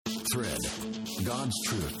Thread, God's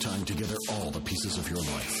truth tying together all the pieces of your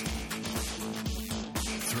life.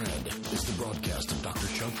 Thread is the broadcast of Dr.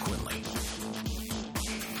 Chuck Quinley.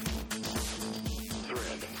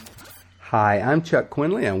 Thread. Hi, I'm Chuck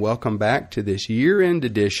Quinley, and welcome back to this year-end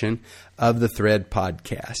edition of the Thread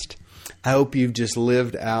podcast. I hope you've just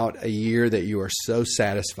lived out a year that you are so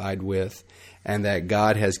satisfied with, and that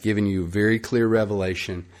God has given you very clear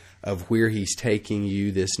revelation of where He's taking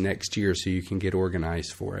you this next year so you can get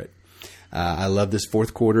organized for it. I love this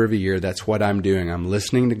fourth quarter of a year. That's what I'm doing. I'm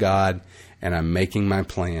listening to God, and I'm making my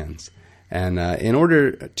plans. And in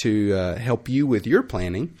order to help you with your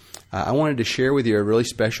planning, I wanted to share with you a really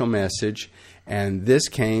special message. And this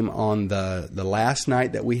came on the last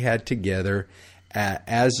night that we had together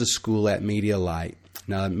as a school at Media Light.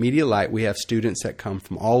 Now, at Media Light, we have students that come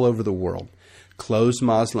from all over the world. Closed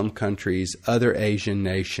Muslim countries, other Asian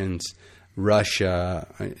nations, Russia,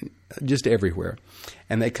 just everywhere.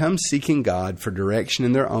 And they come seeking God for direction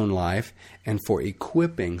in their own life and for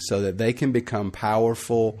equipping so that they can become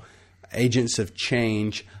powerful agents of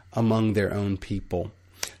change among their own people.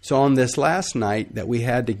 So on this last night that we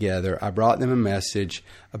had together, I brought them a message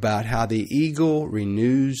about how the eagle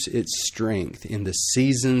renews its strength in the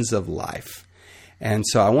seasons of life. And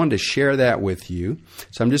so I wanted to share that with you.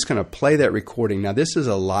 So I'm just going to play that recording. Now, this is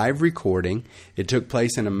a live recording. It took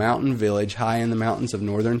place in a mountain village high in the mountains of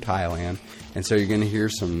northern Thailand. And so you're going to hear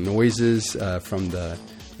some noises from the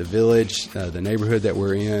village, the neighborhood that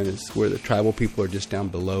we're in. It's where the tribal people are just down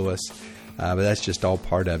below us. But that's just all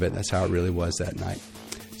part of it. That's how it really was that night.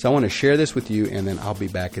 So I want to share this with you, and then I'll be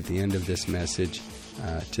back at the end of this message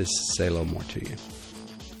to say a little more to you.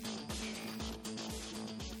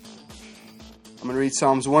 I'm going to read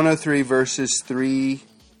Psalms 103, verses 3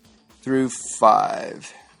 through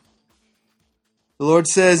 5. The Lord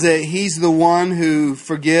says that He's the one who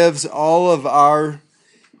forgives all of our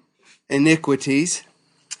iniquities.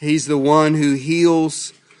 He's the one who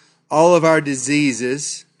heals all of our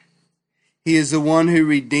diseases. He is the one who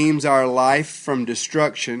redeems our life from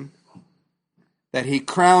destruction. That He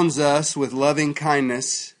crowns us with loving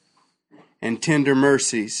kindness and tender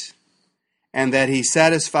mercies. And that He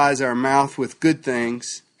satisfies our mouth with good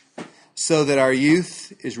things, so that our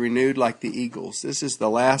youth is renewed like the eagles. This is the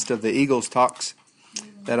last of the Eagles talks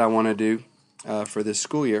that I want to do for this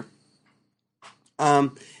school year.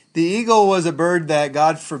 The eagle was a bird that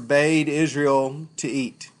God forbade Israel to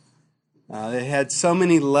eat. It had so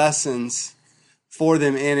many lessons for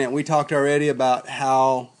them in it. We talked already about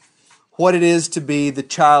what it is to be the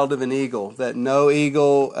child of an eagle, that no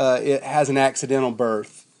eagle it has an accidental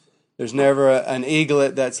birth. There's never an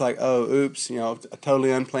eaglet that's like, oh, oops, a totally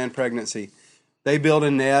unplanned pregnancy. They build a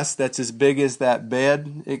nest that's as big as that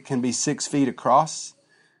bed. It can be 6 feet across.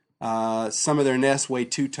 Some of their nests weigh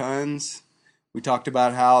 2 tons. We talked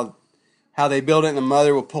about how they build it, and the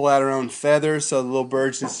mother will pull out her own feathers, so the little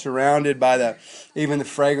bird's just surrounded by even the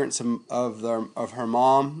fragrance of her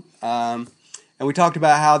mom. And we talked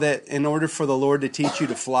about how that in order for the Lord to teach you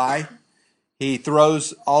to fly, He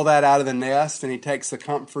throws all that out of the nest, and He takes the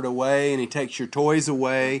comfort away, and He takes your toys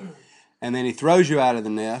away, and then He throws you out of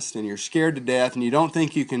the nest, and you're scared to death, and you don't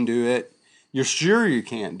think you can do it. You're sure you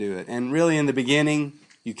can't do it. And really, in the beginning,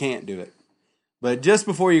 you can't do it. But just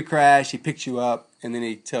before you crash, He picks you up, and then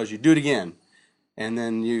He tells you, do it again. And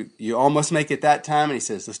then you almost make it that time, and He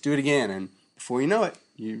says, let's do it again. And before you know it,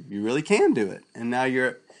 you really can do it. And now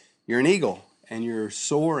you're an eagle, and you're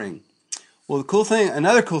soaring. Well,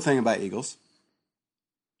 another cool thing about eagles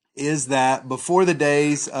is that before the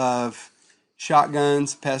days of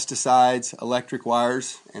shotguns, pesticides, electric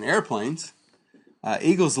wires, and airplanes,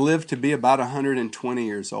 eagles live to be about 120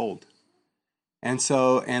 years old.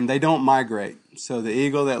 And they don't migrate. So the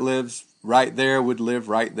eagle that lives right there would live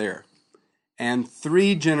right there. And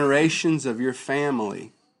 3 generations of your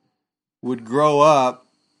family would grow up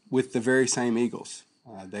with the very same eagles.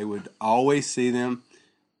 They would always see them,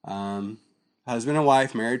 husband and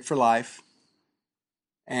wife, married for life.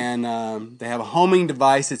 And they have a homing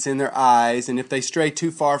device that's in their eyes, and if they stray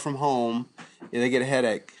too far from home, they get a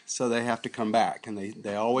headache, so they have to come back, and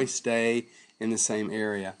they always stay in the same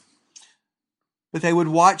area. But they would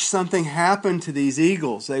watch something happen to these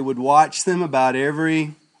eagles. They would watch them about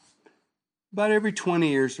every 20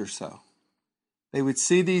 years or so. They would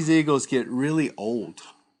see these eagles get really old,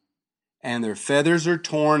 and their feathers are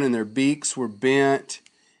torn, and their beaks were bent,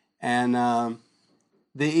 and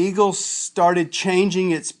the eagle started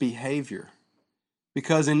changing its behavior.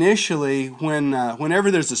 Because initially,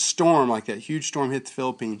 whenever there's a storm, like that huge storm hit the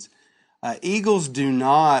Philippines, eagles do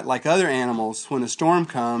not, like other animals, when a storm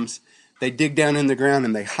comes, they dig down in the ground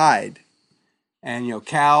and they hide. And,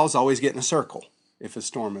 cows always get in a circle. if a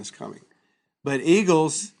storm is coming. But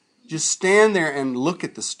eagles just stand there and look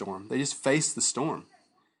at the storm. They just face the storm.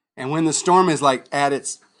 And when the storm is like at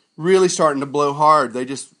its really starting to blow hard, they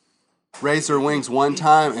just raise their wings one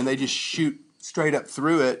time and they just shoot straight up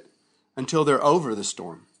through it until they're over the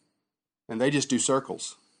storm. And they just do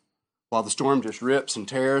circles while the storm just rips and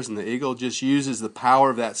tears, and the eagle just uses the power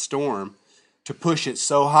of that storm to push it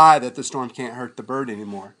so high that the storm can't hurt the bird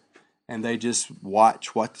anymore. And they just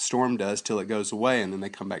watch what the storm does till it goes away, and then they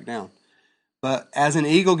come back down. But as an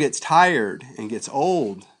eagle gets tired and gets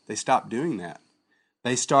old, they stop doing that.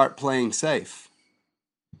 They start playing safe.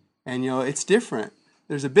 And, it's different.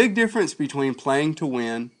 There's a big difference between playing to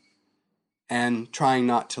win and trying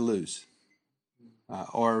not to lose.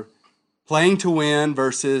 Or playing to win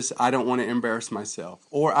versus I don't want to embarrass myself,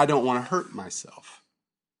 or I don't want to hurt myself.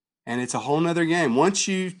 And it's a whole nother game. Once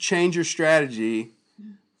you change your strategy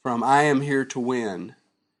from I am here to win,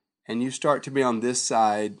 and you start to be on this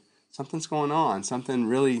side, something's going on, something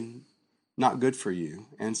really not good for you.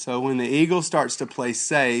 And so when the eagle starts to play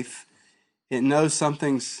safe, it knows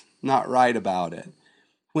something's not right about it.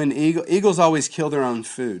 When eagles always kill their own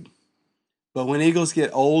food. But when eagles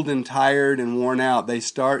get old and tired and worn out, they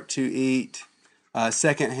start to eat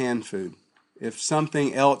secondhand food. If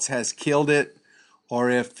something else has killed it, or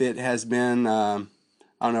if it has been, run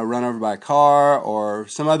over by a car, or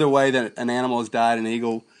some other way that an animal has died, an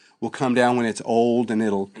eagle will come down when it's old and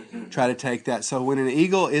it'll try to take that. So when an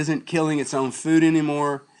eagle isn't killing its own food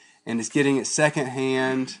anymore and it's getting it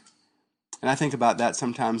secondhand, and I think about that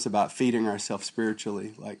sometimes about feeding ourselves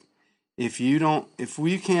spiritually. Like, if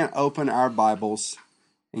we can't open our Bibles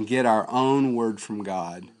and get our own word from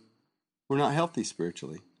God, we're not healthy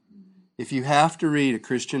spiritually. If you have to read a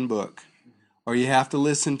Christian book, or you have to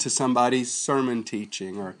listen to somebody's sermon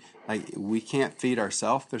teaching, or we can't feed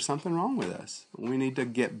ourselves, there's something wrong with us. We need to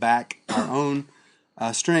get back our own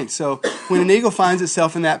strength. So when an eagle finds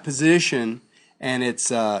itself in that position and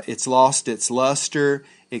it's lost its luster,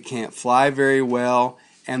 it can't fly very well,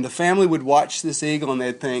 and the family would watch this eagle and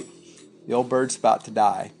they'd think, the old bird's about to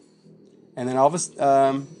die. And then all of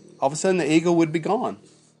a sudden the eagle would be gone.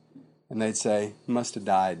 And they'd say, he must have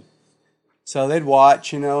died. So they'd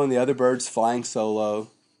watch, and the other bird's flying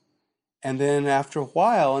solo. And then after a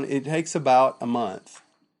while, and it takes about a month.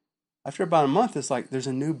 After about a month, it's like there's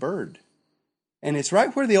a new bird. And it's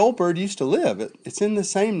right where the old bird used to live. It's in the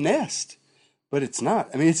same nest. But it's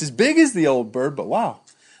not. I mean, it's as big as the old bird, but wow.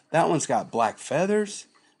 That one's got black feathers.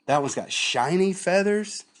 That one's got shiny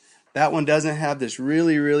feathers. That one doesn't have this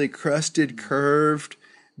really, really crusted, curved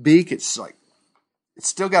beak. It's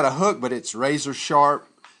still got a hook, but it's razor sharp.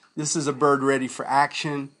 This is a bird ready for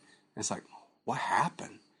action. And it's like, what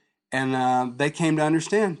happened? And they came to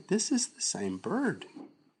understand, this is the same bird.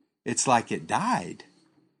 It's like it died.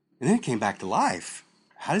 And then it came back to life.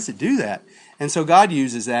 How does it do that? And so God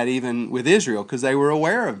uses that even with Israel, because they were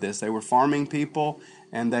aware of this. They were farming people,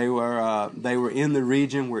 and they were in the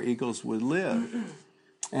region where eagles would live.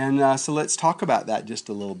 And so let's talk about that just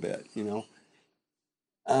a little bit.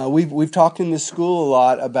 We've talked in this school a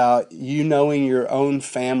lot about you knowing your own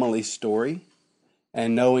family story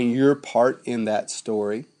and knowing your part in that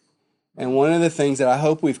story. And one of the things that I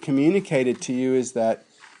hope we've communicated to you is that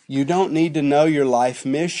you don't need to know your life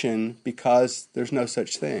mission because there's no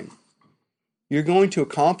such thing. You're going to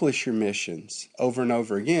accomplish your missions over and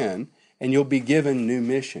over again, and you'll be given new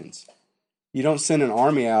missions. You don't send an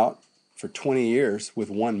army out for 20 years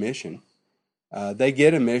with one mission. They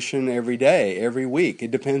get a mission every day, every week.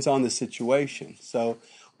 It depends on the situation. So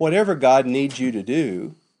whatever God needs you to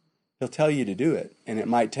do, He'll tell you to do it. And it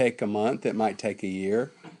might take a month, it might take a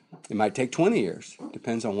year, it might take 20 years.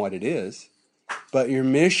 Depends on what it is. But your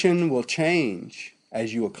mission will change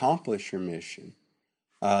as you accomplish your mission.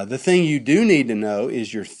 The thing you do need to know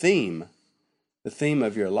is your theme, the theme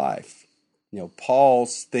of your life.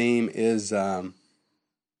 Paul's theme is... what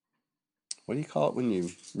do you call it when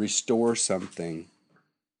you restore something?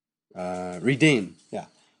 Redeem. Yeah.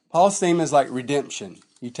 Paul's theme is like redemption.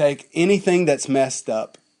 You take anything that's messed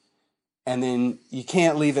up, and then you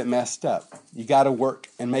can't leave it messed up. You got to work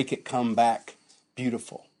and make it come back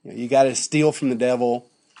beautiful. You got to steal from the devil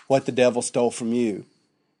what the devil stole from you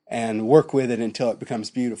and work with it until it becomes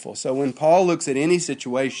beautiful. So when Paul looks at any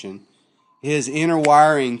situation, his inner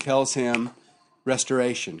wiring tells him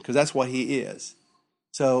restoration, because that's what he is.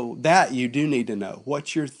 So that you do need to know.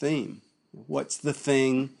 What's your theme? What's the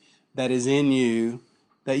thing that is in you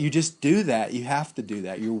that you just do that? You have to do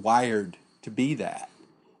that. You're wired to be that.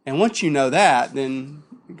 And once you know that, then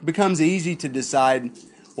it becomes easy to decide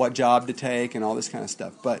what job to take and all this kind of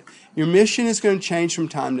stuff. But your mission is going to change from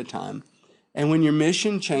time to time. And when your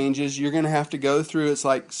mission changes, you're going to have to go through, it's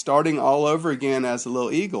like starting all over again as a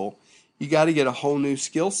little eagle. You got to get a whole new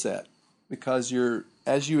skill set, because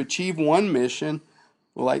as you achieve one mission,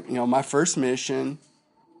 like, my first mission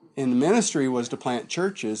in the ministry was to plant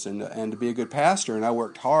churches and to be a good pastor, and I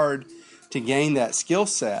worked hard to gain that skill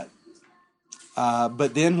set.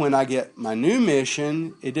 But then when I get my new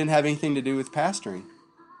mission, it didn't have anything to do with pastoring.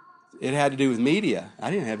 It had to do with media.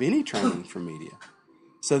 I didn't have any training for media.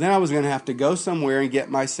 So then I was going to have to go somewhere and get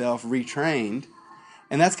myself retrained.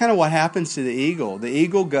 And that's kind of what happens to the eagle. The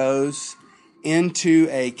eagle goes into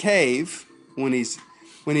a cave when he's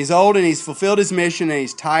old and he's fulfilled his mission and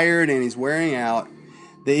he's tired and he's wearing out.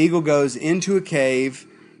 The eagle goes into a cave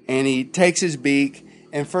and he takes his beak,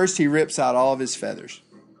 and first he rips out all of his feathers.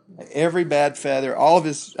 Every bad feather, all of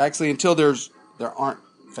his, actually until there aren't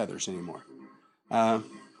feathers anymore.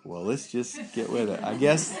 Well, let's just get with it. I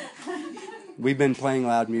guess we've been playing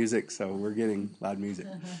loud music, so we're getting loud music.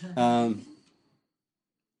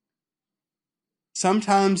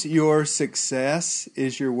 Sometimes your success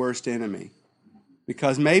is your worst enemy,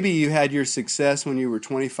 because maybe you had your success when you were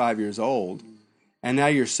 25 years old, and now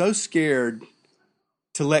you're so scared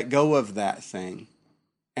to let go of that thing.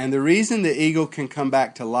 And the reason the eagle can come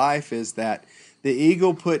back to life is that the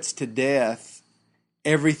eagle puts to death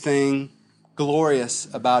everything glorious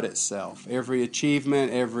about itself, every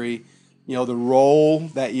achievement, every, the role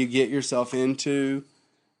that you get yourself into.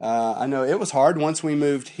 I know it was hard once we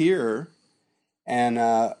moved here, and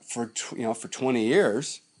for 20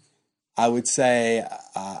 years, I would say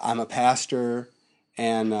I'm a pastor,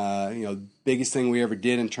 and biggest thing we ever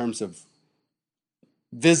did in terms of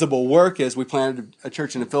visible work is we planted a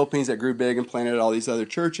church in the Philippines that grew big and planted all these other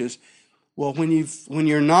churches. Well, when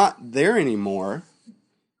you're not there anymore,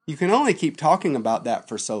 you can only keep talking about that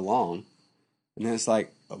for so long. And then it's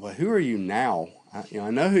like, well, who are you now? I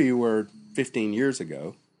know who you were 15 years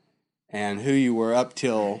ago and who you were up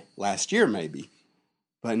till last year maybe.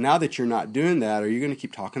 But now that you're not doing that, are you going to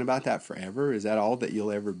keep talking about that forever? Is that all that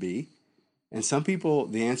you'll ever be? And some people,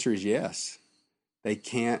 the answer is yes. They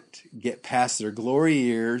can't get past their glory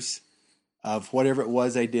years of whatever it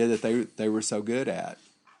was they did that they were so good at.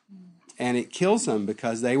 And it kills them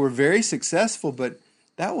because they were very successful, but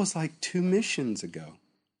that was like 2 missions ago.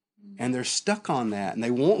 And they're stuck on that, and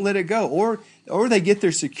they won't let it go. Or they get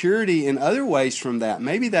their security in other ways from that.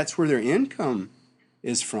 Maybe that's where their income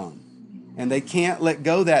is from. And they can't let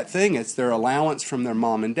go that thing. It's their allowance from their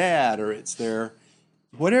mom and dad, or it's their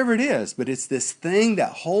whatever it is. But it's this thing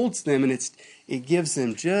that holds them, and it gives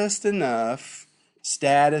them just enough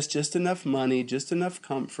status, just enough money, just enough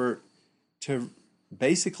comfort to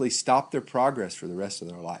basically stop their progress for the rest of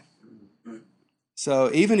their life. So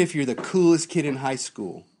even if you're the coolest kid in high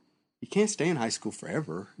school, you can't stay in high school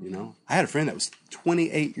forever, I had a friend that was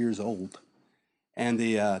 28 years old, and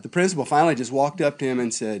the principal finally just walked up to him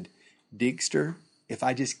and said, "Deekster, if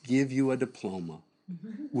I just give you a diploma,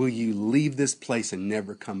 will you leave this place and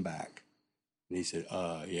never come back?" And he said,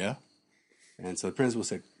 yeah. And so the principal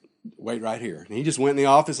said, "Wait right here." And he just went in the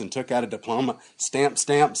office and took out a diploma, stamp,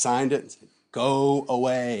 signed it, and said, "Go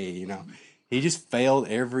away." He just failed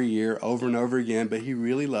every year over and over again, but he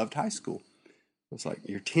really loved high school. It's like,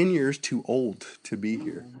 you're 10 years too old to be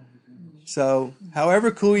here. So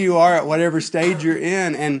however cool you are at whatever stage you're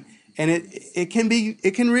in, and it can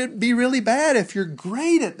be really bad if you're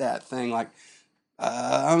great at that thing. Like,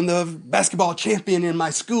 I'm the basketball champion in my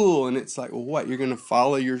school, and it's like, well, what? You're going to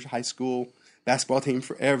follow your high school basketball team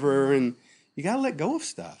forever, and you got to let go of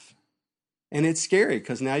stuff. And it's scary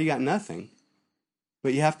because now you got nothing.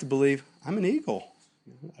 But you have to believe, I'm an eagle.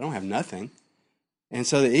 I don't have nothing. And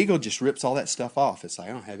so the eagle just rips all that stuff off. It's like,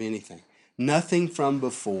 I don't have anything. Nothing from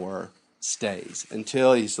before stays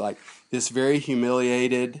until he's like this very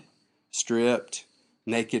humiliated, stripped,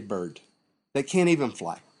 naked bird that can't even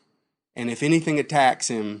fly. And if anything attacks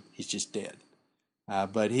him, he's just dead.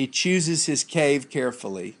 But he chooses his cave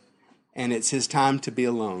carefully, and it's his time to be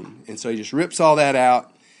alone. And so he just rips all that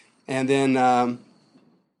out. And then the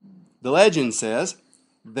legend says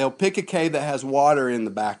they'll pick a cave that has water in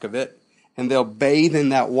the back of it, and they'll bathe in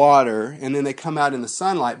that water, and then they come out in the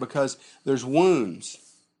sunlight because there's wounds.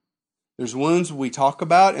 There's wounds we talk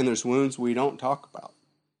about, and there's wounds we don't talk about.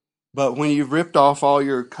 But when you've ripped off all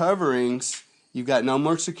your coverings, you've got no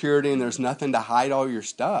more security, and there's nothing to hide all your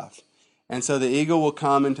stuff. And so the eagle will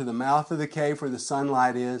come into the mouth of the cave where the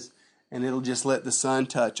sunlight is, and it'll just let the sun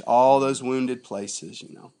touch all those wounded places,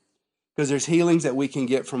 Because there's healings that we can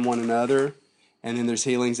get from one another, and then there's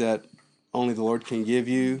healings that only the Lord can give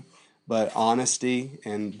you. But honesty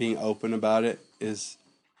and being open about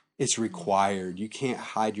it's required. You can't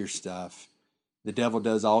hide your stuff. The devil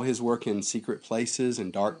does all his work in secret places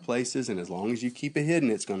and dark places, and as long as you keep it hidden,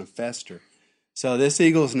 it's going to fester. So this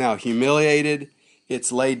eagle is now humiliated.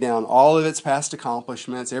 It's laid down all of its past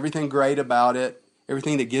accomplishments, everything great about it,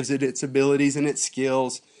 everything that gives it its abilities and its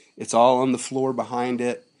skills. It's all on the floor behind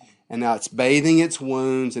it. And now it's bathing its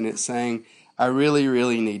wounds, and it's saying, I really,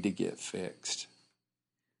 really need to get fixed.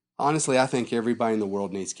 Honestly, I think everybody in the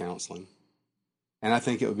world needs counseling. And I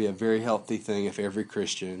think it would be a very healthy thing if every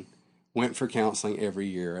Christian went for counseling every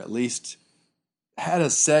year, at least had a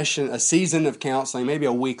season of counseling, maybe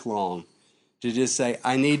a week long, to just say,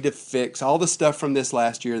 I need to fix all the stuff from this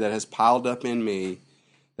last year that has piled up in me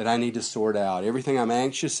that I need to sort out. Everything I'm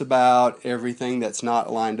anxious about, everything that's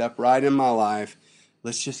not lined up right in my life,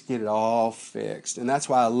 let's just get it all fixed. And that's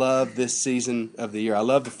why I love this season of the year. I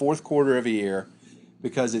love the fourth quarter of a year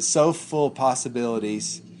because it's so full of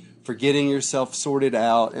possibilities for getting yourself sorted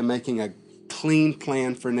out and making a clean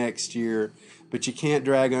plan for next year. But you can't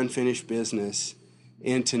drag unfinished business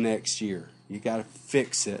into next year. You got to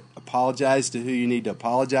fix it. Apologize to who you need to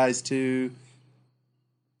apologize to.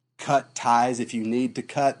 Cut ties if you need to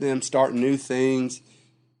cut them. Start new things.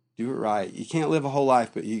 Do it right. You can't live a whole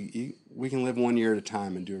life, but we can live 1 year at a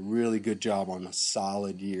time and do a really good job on a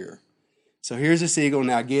solid year. So here's this eagle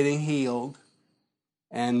now getting healed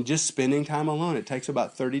and just spending time alone. It takes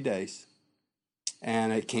about 30 days.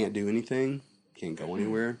 And it can't do anything. Can't go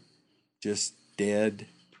anywhere. Just dead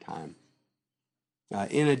time.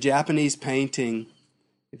 In a Japanese painting,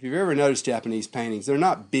 if you've ever noticed Japanese paintings, they're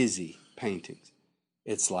not busy paintings.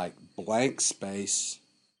 It's like blank space,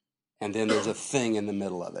 and then there's a thing in the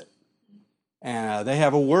middle of it. And they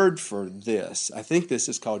have a word for this. I think this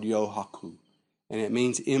is called yohaku, and it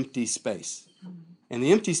means empty space. And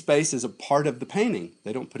the empty space is a part of the painting.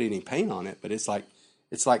 They don't put any paint on it, but it's like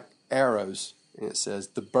arrows, and it says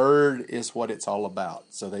the bird is what it's all about.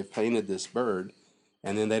 So they've painted this bird,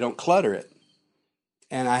 and then they don't clutter it.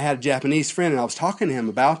 And I had a Japanese friend, and I was talking to him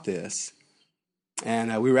about this,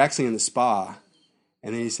 and we were actually in the spa,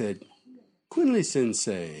 and then he said, Quinley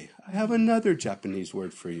Sensei, I have another Japanese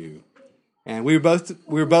word for you. And we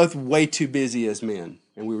were both way too busy as men,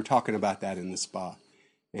 and we were talking about that in the spa.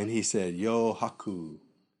 And he said, yohaku.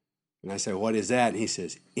 And I said, what is that? And he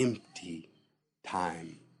says, empty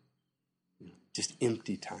time. Just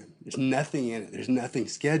empty time. There's nothing in it. There's nothing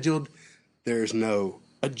scheduled. There's no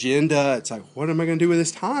agenda. It's like, what am I going to do with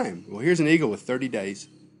this time? Well, here's an eagle with 30 days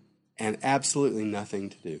and absolutely nothing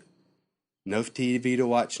to do. No TV to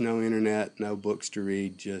watch, no internet, no books to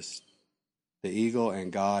read, just the eagle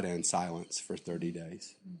and God and silence for 30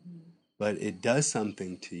 days. Mm-hmm. But it does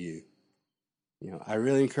something to you. I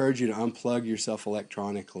really encourage you to unplug yourself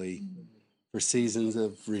electronically for seasons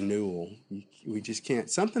of renewal. We just can't.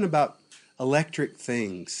 Something about electric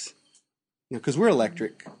things. Because we're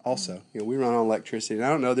electric also. We run on electricity. And I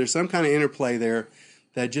don't know, there's some kind of interplay there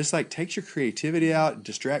that just like takes your creativity out,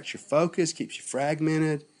 distracts your focus, keeps you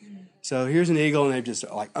fragmented. So here's an eagle, and they've just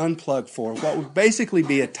like unplugged for what would basically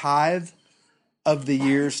be a tithe of the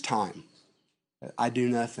year's time. I do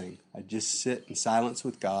nothing. I just sit in silence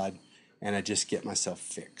with God, and I just get myself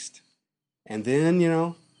fixed. And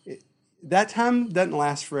then, that time doesn't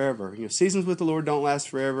last forever. Seasons with the Lord don't last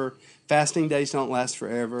forever. Fasting days don't last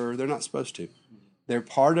forever. They're not supposed to. They're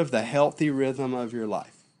part of the healthy rhythm of your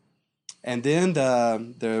life. And then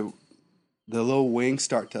the little wings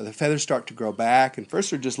the feathers start to grow back. And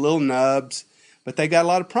first they're just little nubs, but they got a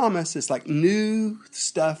lot of promise. It's like new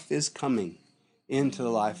stuff is coming into the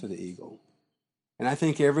life of the eagle. And I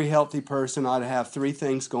think every healthy person ought to have three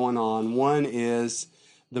things going on. One is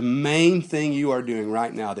the main thing you are doing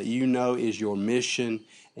right now that you know is your mission,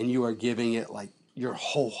 and you are giving it like your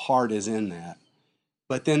whole heart is in that.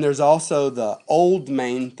 But then there's also the old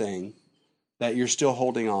main thing that you're still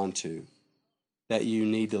holding on to that you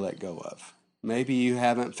need to let go of. Maybe you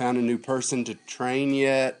haven't found a new person to train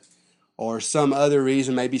yet, or some other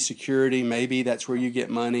reason, maybe security, maybe that's where you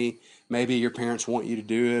get money, maybe your parents want you to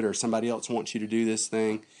do it, or somebody else wants you to do this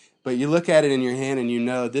thing. But you look at it in your hand and you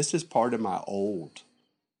know, this is part of my old.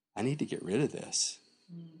 I need to get rid of this.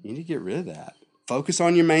 You need to get rid of that. Focus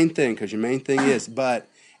on your main thing, because your main thing is, but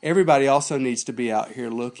everybody also needs to be out here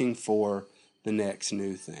looking for the next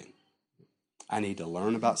new thing. I need to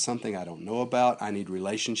learn about something I don't know about. I need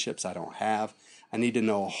relationships I don't have. I need to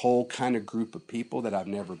know a whole kind of group of people that I've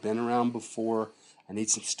never been around before. I need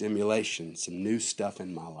some stimulation, some new stuff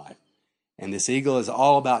in my life. And this eagle is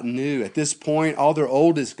all about new. At this point, all their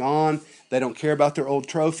old is gone. They don't care about their old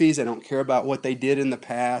trophies. They don't care about what they did in the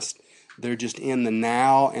past. They're just in the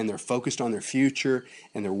now, and they're focused on their future,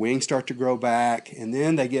 and their wings start to grow back, and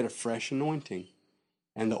then they get a fresh anointing.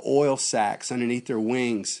 And the oil sacs underneath their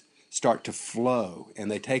wings start to flow, and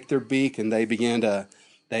they take their beak and they begin to,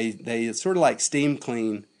 they sort of like steam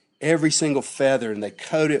clean every single feather, and they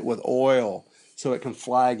coat it with oil so it can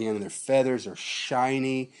fly again, and their feathers are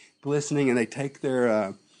shiny, glistening, and they take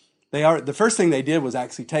their, the first thing they did was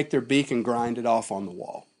actually take their beak and grind it off on the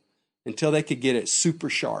wall until they could get it super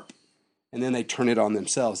sharp, and then they turn it on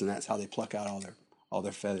themselves, and that's how they pluck out all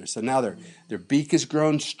their feathers. So now their beak has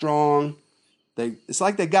grown strong. It's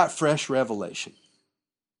like they got fresh revelation.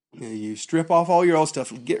 You strip off all your old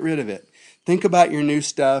stuff, get rid of it. Think about your new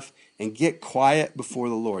stuff and get quiet before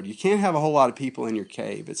the Lord. You can't have a whole lot of people in your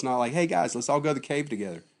cave. It's not like, hey guys, let's all go to the cave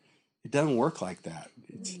together. It doesn't work like that.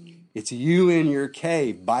 It's you in your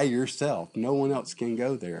cave by yourself. No one else can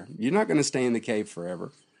go there. You're not going to stay in the cave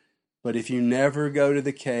forever. But if you never go to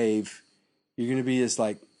the cave, you're going to be just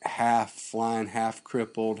like half flying, half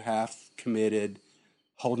crippled, half committed,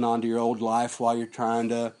 holding on to your old life while you're trying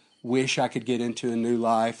to wish I could get into a new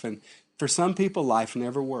life. And for some people, life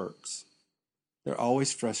never works. They're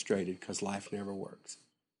always frustrated because life never works.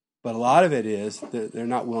 But a lot of it is that they're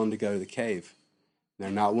not willing to go to the cave. They're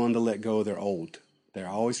not willing to let go of their old. They're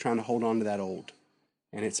always trying to hold on to that old.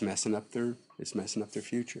 And it's messing up their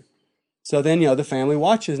future. So then, the family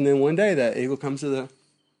watches, and then one day that eagle comes to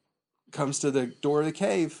the door of the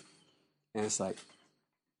cave, and it's like,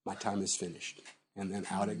 my time is finished. And then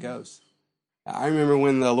out it goes. I remember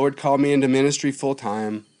when the Lord called me into ministry full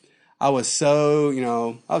time, I was so,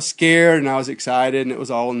 I was scared and I was excited, and it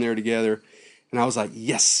was all in there together. And I was like,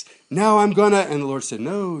 yes, now I'm going to. And the Lord said,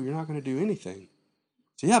 no, you're not going to do anything.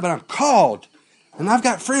 So, yeah, but I'm called and I've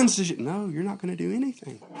got friends to. No, you're not going to do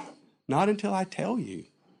anything. Not until I tell you.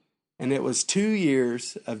 And it was 2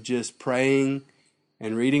 years of just praying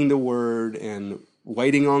and reading the Word and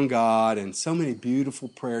waiting on God, and so many beautiful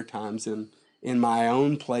prayer times in my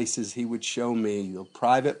own places. He would show me the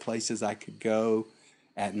private places I could go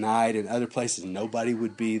at night, and other places nobody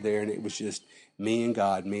would be there, and it was just me and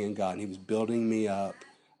God, and He was building me up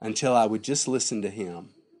until I would just listen to Him,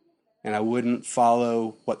 and I wouldn't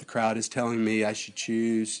follow what the crowd is telling me I should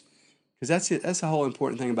choose, because that's it. That's the whole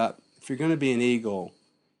important thing about, if you're going to be an eagle,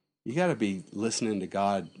 you got to be listening to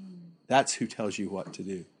God. That's who tells you what to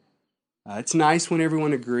do. It's nice when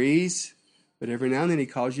everyone agrees, but every now and then He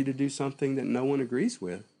calls you to do something that no one agrees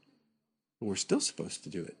with, and we're still supposed to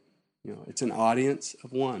do it. It's an audience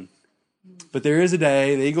of one. But there is a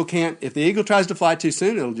day the eagle can't. If the eagle tries to fly too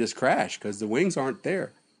soon, it'll just crash because the wings aren't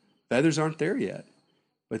there, feathers aren't there yet.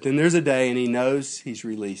 But then there's a day, and he knows he's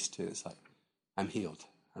released, and it's like, I'm healed.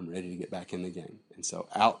 I'm ready to get back in the game. And so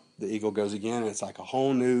out the eagle goes again, and it's like a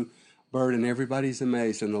whole new bird, and everybody's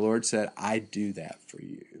amazed. And the Lord said, I do that for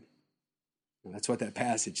you. And that's what that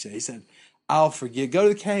passage says. He said, I'll forgive. Go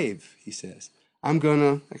to the cave, He says. I'll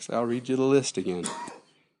read you the list again.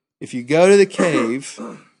 If you go to the cave,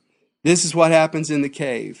 this is what happens in the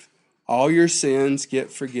cave. All your sins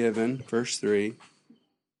get forgiven, verse 3.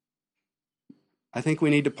 I think we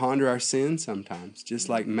need to ponder our sins sometimes, just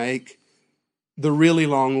like make the really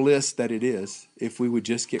long list that it is, if we would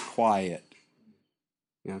just get quiet.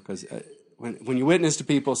 Because when you witness to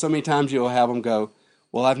people, so many times you'll have them go,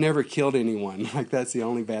 well, I've never killed anyone. Like that's the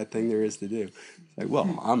only bad thing there is to do. It's like,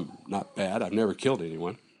 well, I'm not bad. I've never killed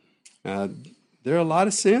anyone. There are a lot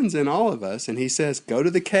of sins in all of us. And He says, go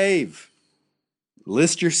to the cave.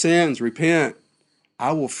 List your sins. Repent.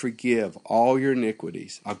 I will forgive all your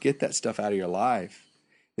iniquities. I'll get that stuff out of your life.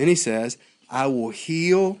 Then He says, I will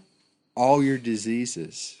heal all your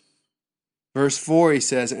diseases. Verse 4, He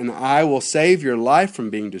says, and I will save your life from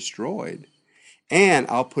being destroyed. And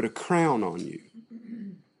I'll put a crown on you.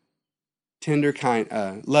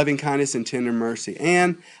 Loving kindness and tender mercy.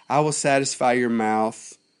 And I will satisfy your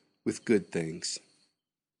mouth with good things,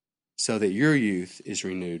 so that your youth is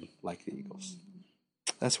renewed like the eagles.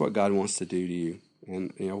 That's what God wants to do to you.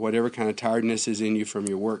 And whatever kind of tiredness is in you from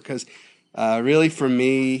your work. Because really for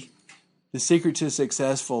me, the secret to a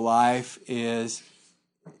successful life is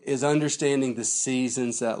understanding the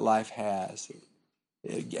seasons that life has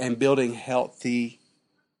and building healthy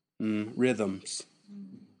rhythms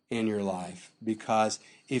in your life. Because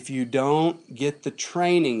if you don't get the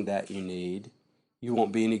training that you need, you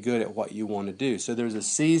won't be any good at what you want to do. So there's a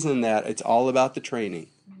season that it's all about the training.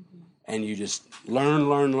 And you just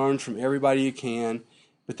learn from everybody you can.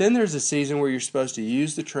 But then there's a season where you're supposed to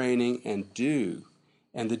use the training and do.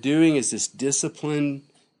 And the doing is this disciplined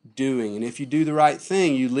doing. And if you do the right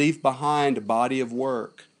thing, you leave behind a body of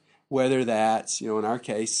work. Whether that's, in our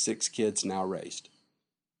case, 6 kids now raised.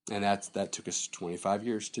 And that took us 25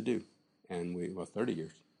 years to do. And 30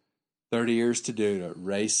 years. 30 years to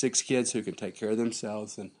raise 6 kids who can take care of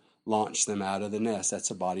themselves and launch them out of the nest.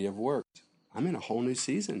 That's a body of work. I'm in a whole new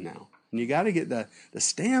season now. And you got to get the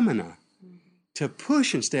stamina to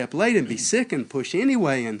push and stay up late and be sick and push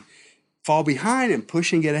anyway and fall behind and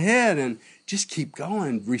push and get ahead and just keep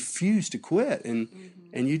going, refuse to quit. And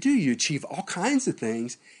you achieve all kinds of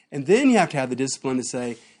things. And then you have to have the discipline to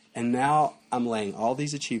say, and now I'm laying all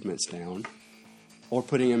these achievements down or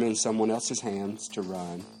putting them in someone else's hands to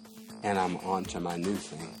run, and I'm on to my new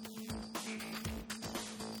thing.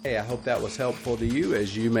 Hey, I hope that was helpful to you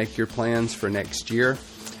as you make your plans for next year.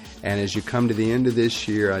 And as you come to the end of this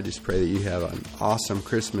year, I just pray that you have an awesome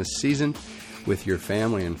Christmas season with your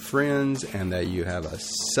family and friends, and that you have a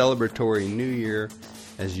celebratory new year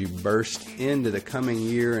as you burst into the coming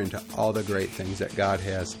year, into all the great things that God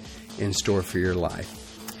has in store for your life.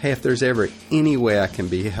 Hey, if there's ever any way I can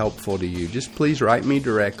be helpful to you, just please write me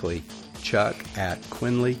directly,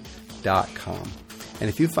 chuck@quinley.com. And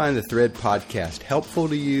if you find the Thread podcast helpful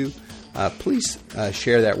to you, please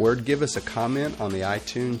share that word. Give us a comment on the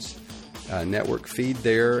iTunes network feed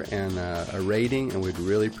there and a rating, and we'd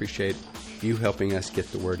really appreciate you helping us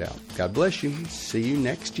get the word out. God bless you. See you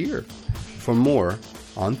next year for more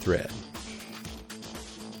on Thread.